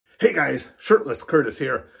Hey guys, Shirtless Curtis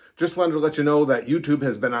here. Just wanted to let you know that YouTube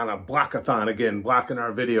has been on a blockathon again, blocking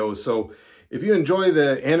our videos. So if you enjoy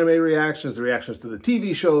the anime reactions, the reactions to the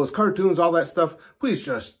TV shows, cartoons, all that stuff, please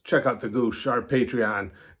just check out the Goosh, our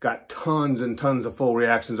Patreon. Got tons and tons of full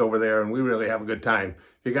reactions over there, and we really have a good time.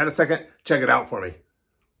 If you got a second, check it out for me.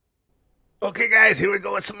 Okay guys, here we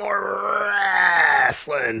go with some more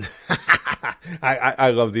wrestling. I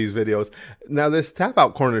love these videos. Now this Tap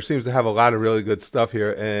Out Corner seems to have a lot of really good stuff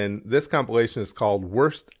here, and this compilation is called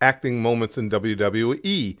Worst Acting Moments in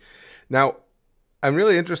WWE. Now, I'm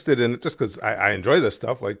really interested in it just because I enjoy this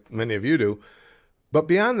stuff like many of you do. But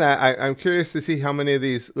beyond that, I'm curious to see how many of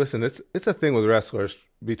these, listen, it's a thing with wrestlers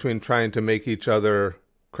between trying to make each other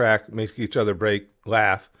crack, make each other break,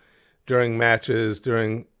 laugh during matches,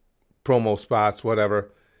 during promo spots,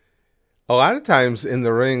 whatever. A lot of times in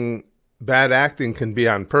the ring, bad acting can be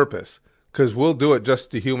on purpose because we'll do it just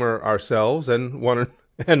to humor ourselves and one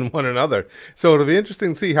another. So it'll be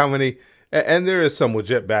interesting to see how many, and there is some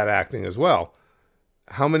legit bad acting as well.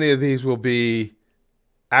 How many of these will be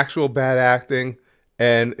actual bad acting,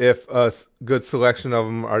 and if a good selection of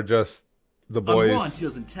them are just the boys on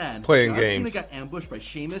 2010, playing John games. Cena got ambushed by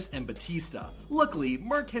Sheamus and Batista. Luckily,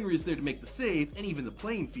 Mark Henry is there to make the save and even the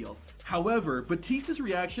playing field. However, Batista's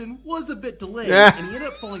reaction was a bit delayed, and he ended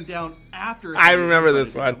up falling down after. I remember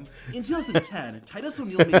this one. In 2010, Titus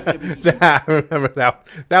O'Neil made his debut. I remember that.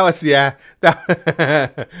 That was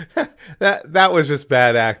that was just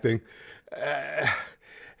bad acting.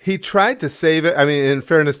 He tried to save it. I mean, in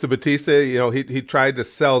fairness to Batista, you know, he tried to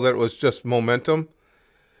sell that it was just momentum.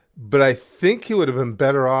 But I think he would have been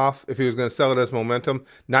better off if he was going to sell it as momentum,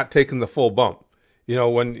 not taking the full bump. You know,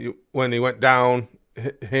 when he went down,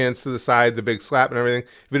 hands to the side, the big slap and everything.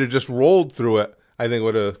 If it had just rolled through it, I think it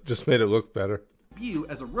would have just made it look better.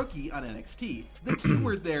 As a rookie on NXT. The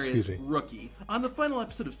keyword there is rookie. On the final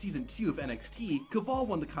episode of Season 2 of NXT, Kaval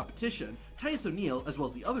won the competition. Titus O'Neil, as well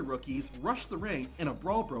as the other rookies, rushed the ring and a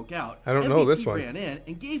brawl broke out. I don't know this one. ran in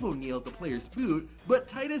and gave O'Neil the player's boot, but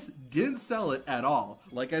Titus didn't sell it at all.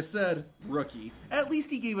 Like I said, rookie. At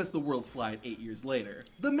least he gave us the World Slide 8 years later.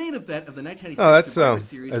 The main event of the 1996 Survivor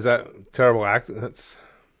Series. Is that terrible acting? That's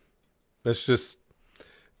just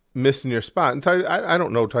missing your spot. And I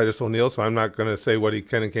don't know Titus O'Neil, so I'm not going to say what he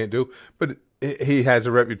can and can't do. But he has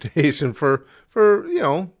a reputation for you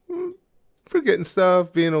know, forgetting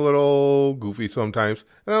stuff, being a little goofy sometimes.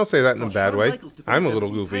 And I don't say that in a bad way. I'm a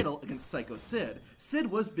little goofy. Against Psycho Sid.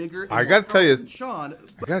 Sid was bigger. I got to tell you, Sean.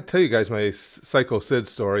 I got to tell you guys my Psycho Sid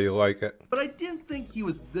story. You like it? But I didn't think he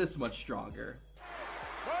was this much stronger.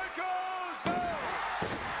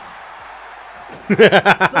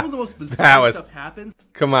 Some of the most bizarre stuff happens.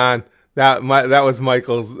 Come on, that was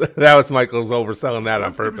Michaels. That was Michaels overselling that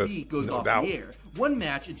on purpose. Goes no off doubt. The air. One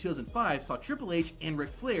match in 2005 saw Triple H and Ric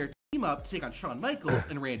Flair team up to take on Shawn Michaels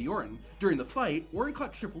and Randy Orton. During the fight, Orton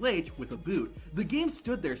caught Triple H with a boot. The game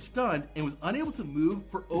stood there stunned and was unable to move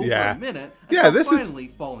for over a minute until finally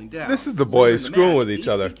falling down. This is the boys screwing with each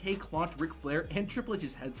other. HBK clonked Ric Flair and Triple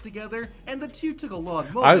H's heads together, and the two took a long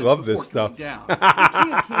moment. I love this stuff. Down. The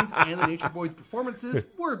King of Kings and the Nature Boys performances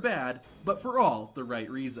were bad, but for all the right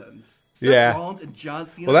reasons. Seth Rollins and John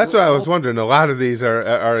Cena. Well, that's what I was wondering. A lot of these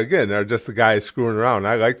are just the guys screwing around.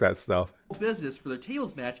 I like that stuff. Business for their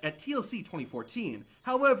tables match at TLC 2014.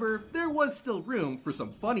 However, there was still room for some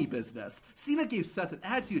funny business. Cena gave Seth an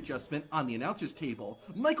attitude adjustment on the announcer's table.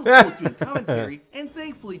 Michael Cole was doing commentary and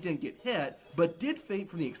thankfully didn't get hit, but did faint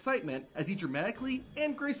from the excitement as he dramatically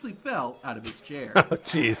and gracefully fell out of his chair. Oh,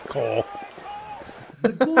 jeez, Cole.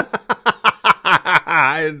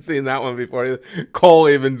 I hadn't seen that one before either. Cole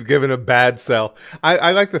even giving a bad sell.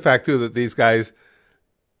 I like the fact too that these guys,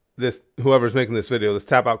 whoever's making this video, this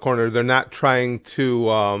Tap Out Corner, they're not trying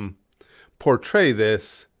to portray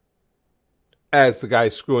this as the guy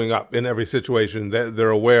screwing up in every situation. They're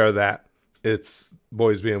aware that it's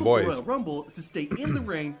boys being boys. The Royal Rumble is to stay in the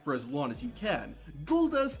ring for as long as you can.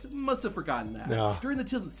 Goldust must have forgotten that. No. During the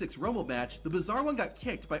 2006 Rumble match, the Bizarre One got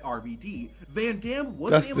kicked by RVD. Van Dam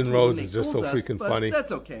wasn't able to Rhodes is just Goldust, so freaking but funny.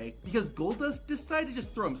 That's okay, because Goldust decided to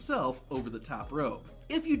just throw himself over the top rope.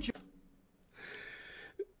 If you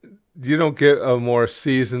don't get a more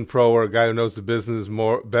seasoned pro or a guy who knows the business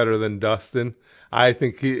better than Dustin. I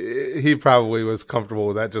think he probably was comfortable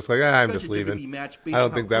with that. Just like, I'm just leaving. I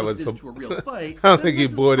don't think that was. I don't think he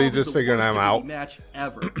blew it. He's just figuring I'm out. Match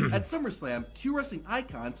ever at SummerSlam, two wrestling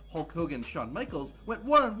icons, Hulk Hogan and Shawn Michaels, went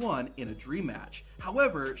one-on-one in a dream match.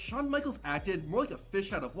 However, Shawn Michaels acted more like a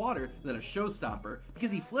fish out of water than a showstopper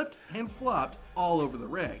because he flipped and flopped all over the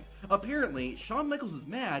ring. Apparently, Shawn Michaels is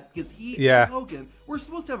mad because he and Hogan were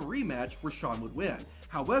supposed to have a rematch rematch where Shawn would win.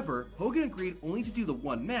 However, Hogan agreed only to do the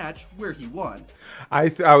one match where he won.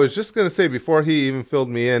 I was just going to say, before he even filled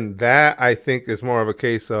me in, that I think is more of a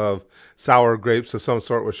case of sour grapes of some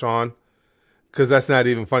sort with Shawn. Because that's not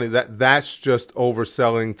even funny. That's just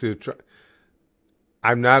overselling to try.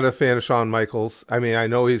 I'm not a fan of Shawn Michaels. I mean, I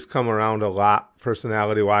know he's come around a lot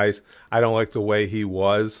personality-wise. I don't like the way he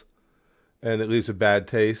was, and it leaves a bad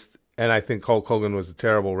taste. And I think Hulk Hogan was a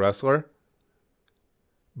terrible wrestler.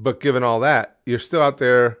 But given all that, you're still out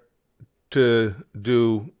there to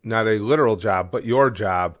do not a literal job, but your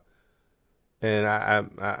job. And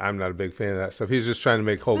I'm not a big fan of that stuff. He's just trying to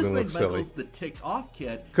make Hogan look silly. Michaels the ticked off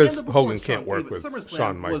kid, because Hogan can't work with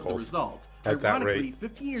Shawn Michaels was the result. at that rate.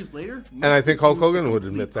 15 years later, and I think Hulk Hogan would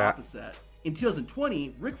admit that. Opposite. In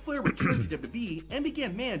 2020, Ric Flair returned to WWE and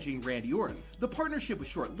began managing Randy Orton. The partnership was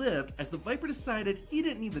short-lived as the Viper decided he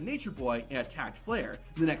didn't need the Nature Boy and attacked Flair.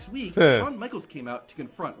 The next week, Shawn Michaels came out to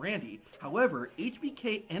confront Randy. However,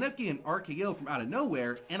 HBK ended up getting an RKO from out of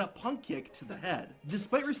nowhere and a punk kick to the head.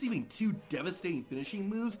 Despite receiving 2 devastating finishing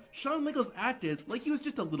moves, Shawn Michaels acted like he was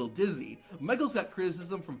just a little dizzy. Michaels got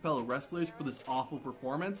criticism from fellow wrestlers for this awful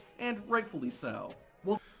performance, and rightfully so.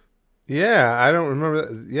 Well, yeah, I don't remember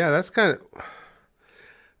that. Yeah, that's kind of...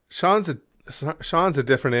 Shawn's a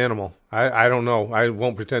different animal. I don't know. I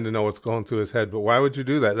won't pretend to know what's going through his head, but why would you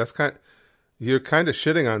do that? You're kind of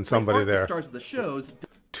shitting on somebody there. The stars of the shows,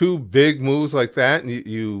 2 big moves like that, and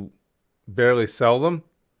you barely sell them?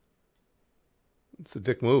 It's a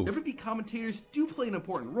dick move. WWE commentators do play an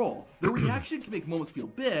important role. Their reaction can make moments feel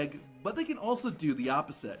big, but they can also do the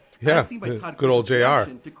opposite. Yeah, as seen by Todd good old JR.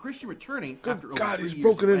 To Christian returning after over God, 3 he's years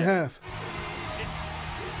broken in away. half.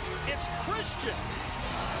 It's Christian.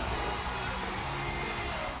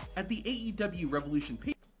 At the AEW Revolution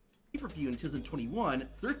pay-per-view in 2021,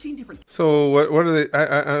 13 different... So what are they...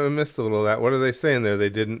 I missed a little of that. What are they saying there?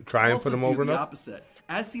 They didn't try and put him over the enough? opposite,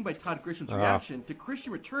 as seen by Todd Grisham's reaction to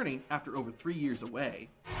Christian returning after over 3 years away.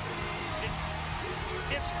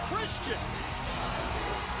 It's Christian.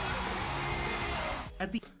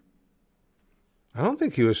 At the... I don't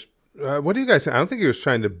think he was... what do you guys think? I don't think he was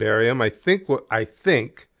trying to bury him. I think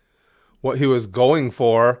what he was going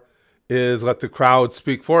for is let the crowd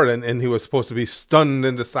speak for it, and he was supposed to be stunned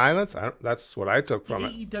into silence. That's what I took from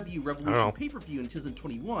it. The AEW Revolution pay-per-view in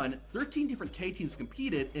 2021, 13 different tag teams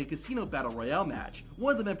competed in a casino battle royale match.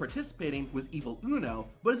 One of the men participating was Evil Uno,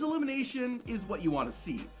 but his elimination is what you want to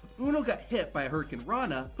see. Uno got hit by a Hurricane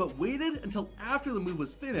Rana, but waited until after the move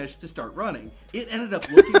was finished to start running. It ended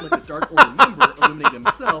up looking like a Dark Order member eliminated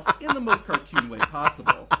himself in the most cartoon way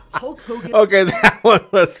possible. Hulk Hogan... Okay, that one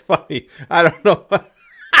was funny. I don't know...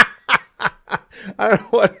 I don't know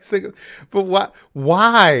what he's thinking, but what?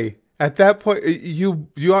 Why at that point you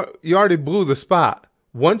already blew the spot.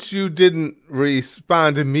 Once you didn't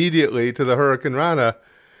respond immediately to the Hurricane Rana,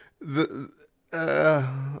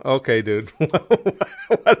 okay, dude.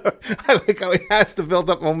 I like how he has to build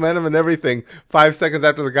up momentum and everything 5 seconds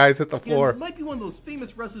after the guys hit the floor. He might be one of those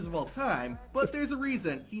famous wrestlers of all time, but there's a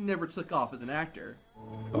reason he never took off as an actor.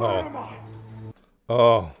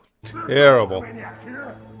 Oh, terrible.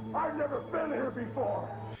 I've never been here before.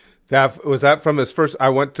 That from his first. I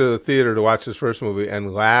went to the theater to watch his first movie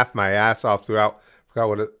and laughed my ass off throughout.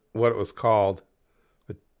 Forgot what it was called.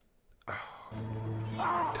 But,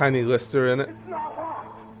 Tiny Lister in it.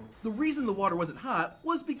 The reason the water wasn't hot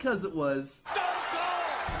was because it was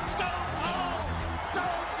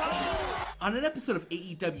on an episode of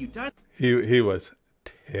AEW Dynamite. He was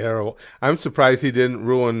terrible. I'm surprised he didn't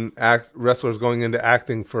ruin wrestlers going into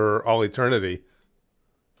acting for all eternity.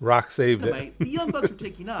 Rock saved it. The Young Bucks were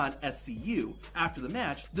taking on SCU. After the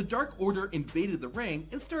match, the Dark Order invaded the ring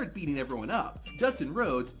and started beating everyone up. Dustin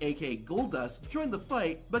Rhodes, aka Goldust, joined the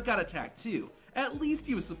fight but got attacked too. At least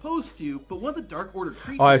he was supposed to, but one of the Dark Order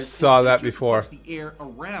creatures... I saw that before. ...the air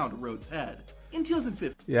around Rhodes' head. In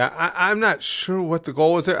 2015... Yeah, I'm not sure what the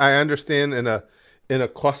goal was there. I understand in a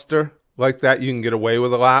cluster like that you can get away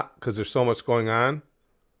with a lot because there's so much going on.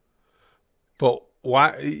 But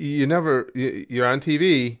why you're on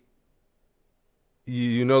TV,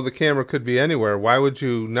 you know the camera could be anywhere. Why would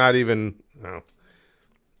you not even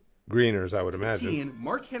greeners, I would imagine.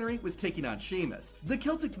 Mark Henry was taking on Sheamus. The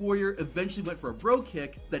Celtic Warrior eventually went for a bro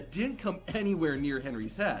kick that didn't come anywhere near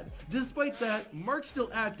Henry's head. Despite that, Mark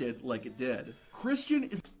still acted like it did. Christian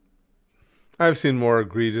is... I've seen more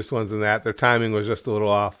egregious ones than that. Their timing was just a little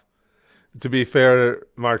off. To be fair to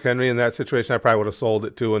Mark Henry, in that situation, I probably would have sold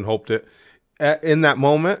it too and hoped it. In that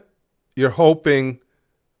moment, you're hoping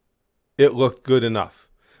it looked good enough.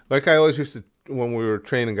 Like I always used to, when we were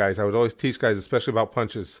training guys, I would always teach guys, especially about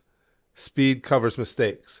punches, speed covers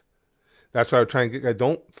mistakes. That's why I try and get guys,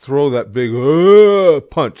 don't throw that big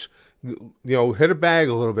punch. You know, hit a bag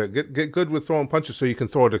a little bit. Get good with throwing punches so you can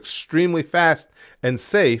throw it extremely fast and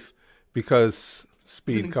safe, because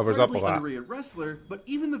speed covers up a lot. Underrated wrestler, but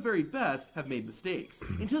even the very best have made mistakes.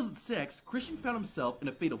 In 2006, Christian found himself in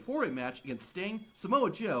a fatal four-way match against Sting, Samoa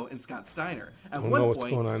Joe, and Scott Steiner. At one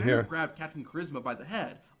point, Steiner grabbed Captain Charisma by the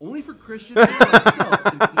head, only for Christian to throw himself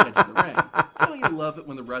into the edge of the ring. Don't you love it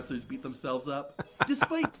when the wrestlers beat themselves up?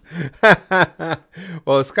 Despite...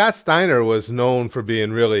 Well, Scott Steiner was known for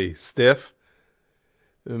being really stiff.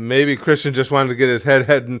 Maybe Christian just wanted to get his head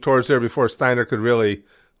heading towards there before Steiner could really,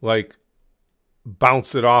 like,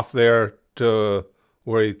 bounce it off there to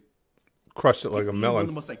where he crushed it like a melon. One of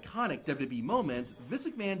the most iconic WWE moments, Vince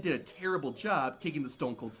McMahon did a terrible job taking the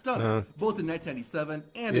Stone Cold Stunner, both in 1997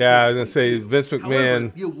 and in I was going to say, Vince McMahon.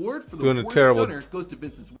 However, the award for the doing a terrible stunner goes to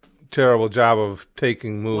Vince's job of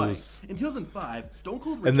taking moves. In 2005, Stone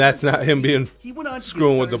Cold, and that's not him being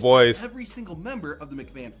screwing with the boys. Every single member of the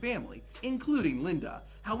McMahon family, including Linda.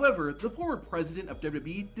 However, the former president of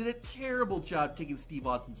WWE did a terrible job taking Steve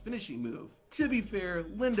Austin's finishing move. To be fair,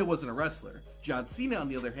 Linda wasn't a wrestler. John Cena, on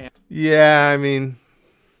the other hand... Yeah, I mean,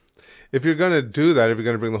 if you're going to do that, if you're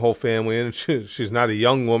going to bring the whole family in, she's not a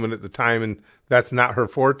young woman at the time, and that's not her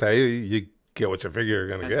forte, you get what you figure you're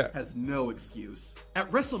going to get. Has no excuse. At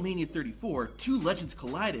WrestleMania 34, two legends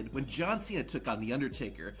collided when John Cena took on The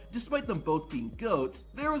Undertaker. Despite them both being GOATs,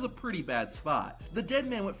 there was a pretty bad spot. The dead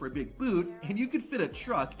man went for a big boot, and you could fit a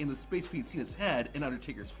truck in the space between Cena's head and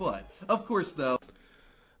Undertaker's foot. Of course, though...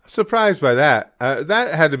 Surprised by that.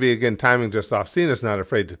 That had to be, again, timing just off. Cena's not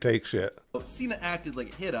afraid to take shit. Cena acted like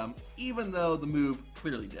it hit him, even though the move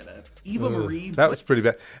clearly didn't. Eva Marie... That was pretty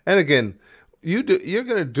bad. And again, you're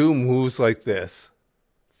going to do moves like this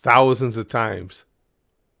thousands of times.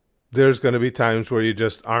 There's going to be times where you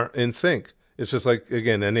just aren't in sync. It's just like,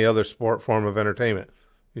 again, any other sport form of entertainment.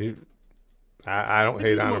 I don't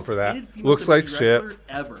hate on him for that. Looks like shit.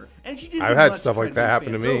 Ever. And I've had stuff like that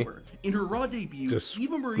happen to me. In her Raw debut, just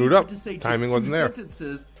Eva Marie screwed up. Had to say Timing just wasn't there.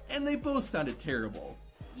 Sentences, and they both sounded terrible.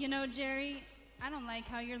 You know, Jerry, I don't like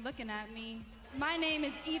how you're looking at me. My name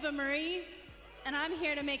is Eva Marie, and I'm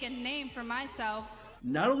here to make a name for myself.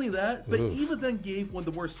 Not only that, but Eva then gave one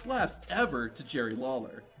of the worst slaps ever to Jerry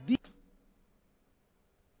Lawler.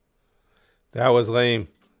 That was lame.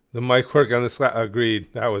 The mic work on the slap,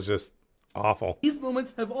 agreed. That was just awful. These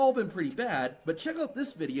moments have all been pretty bad, but check out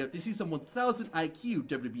this video to see some 1000 IQ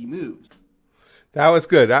WWE moves. That was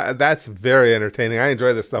good. That's very entertaining. I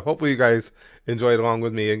enjoy this stuff. Hopefully you guys enjoy it along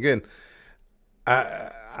with me. Again,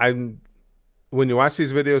 when you watch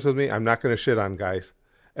these videos with me, I'm not going to shit on guys.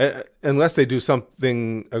 Unless they do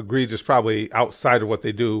something egregious, probably outside of what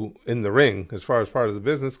they do in the ring as far as part of the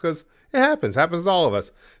business, because it happens to all of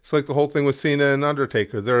us. It's like the whole thing with Cena and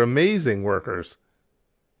Undertaker. They're amazing workers.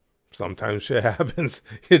 Sometimes shit happens.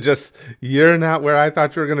 You're not where I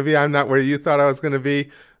thought you were going to be. I'm not where you thought I was going to be.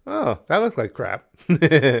 Oh, that looked like crap.